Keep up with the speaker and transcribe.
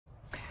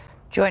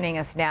Joining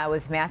us now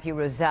is Matthew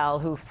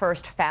Rosell, who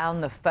first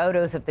found the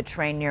photos of the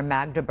train near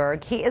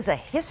Magdeburg. He is a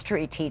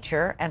history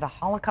teacher and a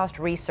Holocaust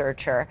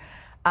researcher.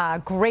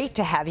 Great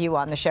to have you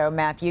on the show,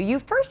 Matthew. You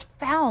first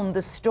found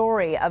the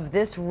story of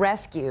this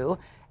rescue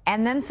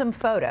and then some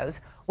photos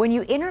when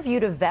you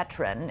interviewed a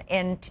veteran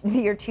in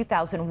the year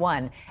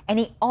 2001, and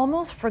he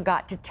almost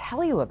forgot to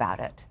tell you about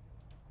it.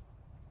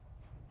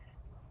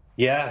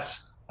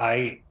 Yes,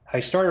 I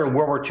started a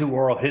World War II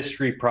oral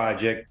history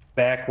project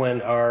back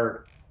when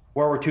our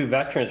World War II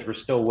veterans were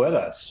still with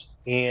us,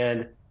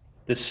 and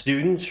the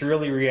students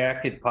really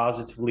reacted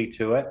positively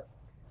to it.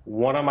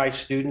 One of my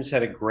students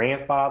had a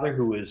grandfather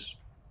who was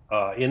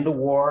in the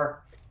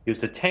war. He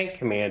was a tank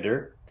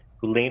commander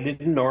who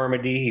landed in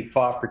Normandy. He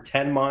fought for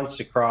 10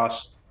 months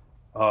across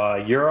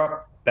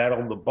Europe,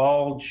 battled the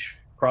Bulge,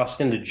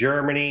 crossed into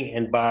Germany,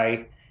 and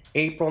by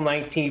April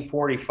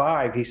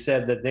 1945, he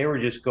said that they were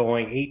just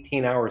going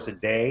 18 hours a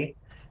day.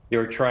 They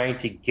were trying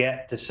to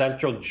get to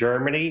central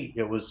Germany.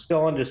 It was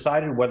still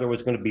undecided whether it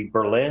was going to be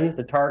Berlin,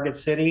 the target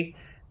city,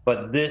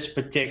 but this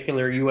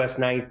particular U.S.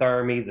 9th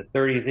Army, the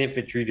 30th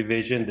Infantry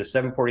Division, the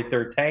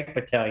 743rd Tank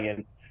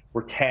Battalion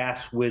were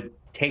tasked with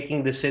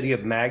taking the city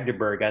of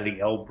Magdeburg on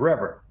the Elbe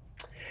River.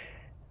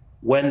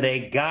 When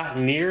they got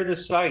near the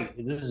site,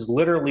 this is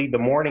literally the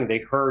morning they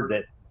heard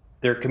that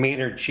their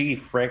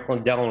commander-in-chief,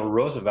 Franklin Delano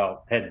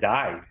Roosevelt, had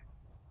died.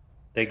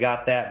 They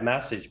got that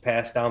message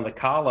passed down the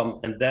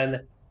column, and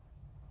then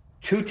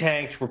 2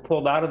 tanks were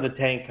pulled out of the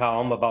tank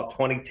column, about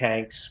 20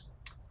 tanks,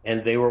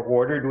 and they were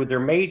ordered with their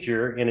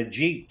major in a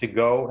Jeep to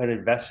go and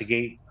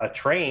investigate a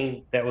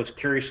train that was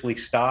curiously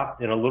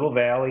stopped in a little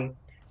valley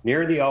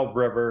near the Elbe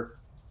River.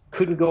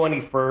 Couldn't go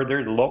any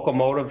further. The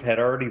locomotive had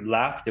already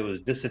left. It was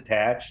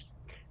disattached.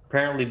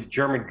 Apparently the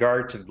German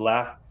guards had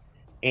left,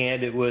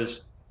 and it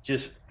was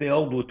just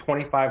filled with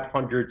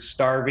 2,500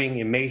 starving,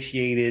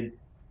 emaciated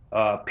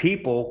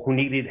people who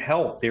needed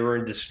help. They were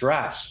in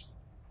distress.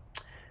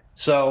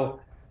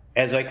 So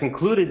as I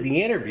concluded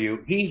the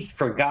interview, he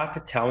forgot to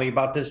tell me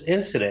about this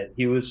incident.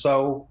 He was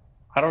so,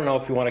 I don't know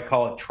if you want to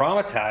call it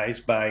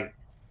traumatized by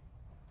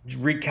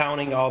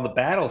recounting all the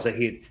battles that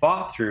he had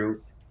fought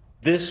through.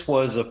 This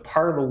was a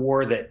part of the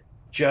war that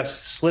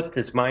just slipped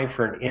his mind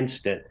for an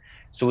instant.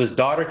 So his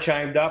daughter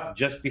chimed up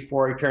just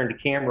before he turned the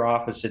camera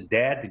off and said,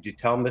 "Dad, did you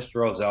tell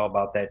Mr. Rosell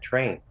about that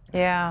train?"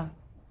 Yeah.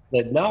 I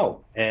said,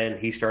 "No," and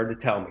he started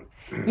to tell me.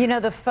 You know,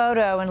 the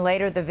photo and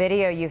later the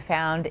video you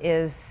found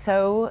is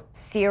so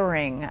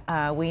searing.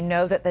 We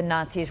know that the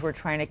Nazis were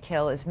trying to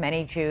kill as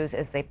many Jews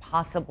as they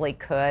possibly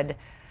could.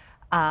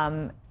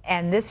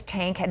 And this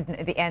tank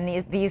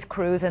these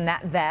crews and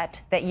that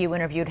vet that you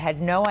interviewed had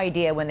no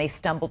idea when they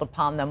stumbled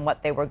upon them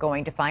what they were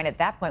going to find. At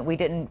that point, we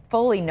didn't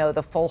fully know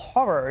the full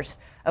horrors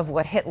of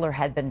what Hitler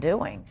had been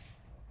doing.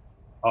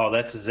 Oh,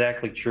 that's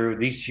exactly true.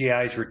 These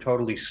GIs were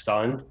totally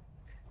stunned.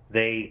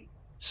 They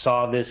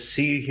saw this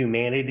sea of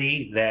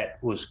humanity that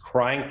was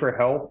crying for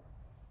help.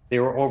 They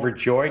were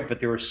overjoyed, but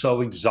they were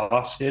so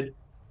exhausted.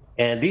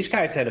 And these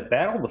guys had a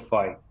battle to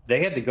fight.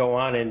 They had to go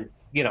on and,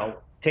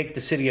 take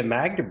the city of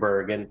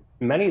Magdeburg, and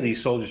many of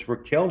these soldiers were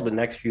killed the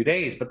next few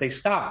days, but they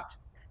stopped.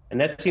 And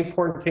that's the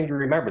important thing to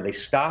remember. They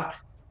stopped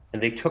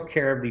and they took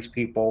care of these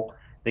people.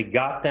 They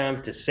got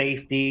them to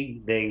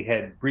safety. They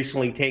had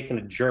recently taken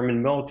a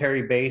German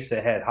military base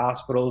that had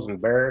hospitals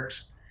and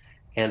barracks,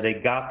 and they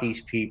got these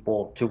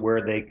people to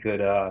where they could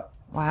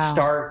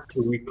start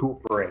to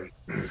recuperate.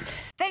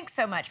 Thanks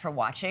so much for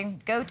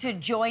watching. Go to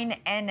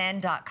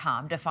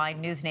joinnn.com to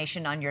find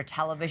NewsNation on your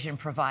television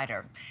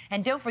provider.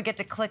 And don't forget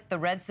to click the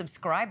red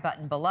subscribe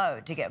button below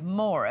to get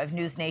more of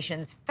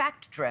NewsNation's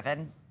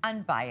fact-driven,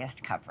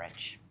 unbiased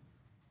coverage.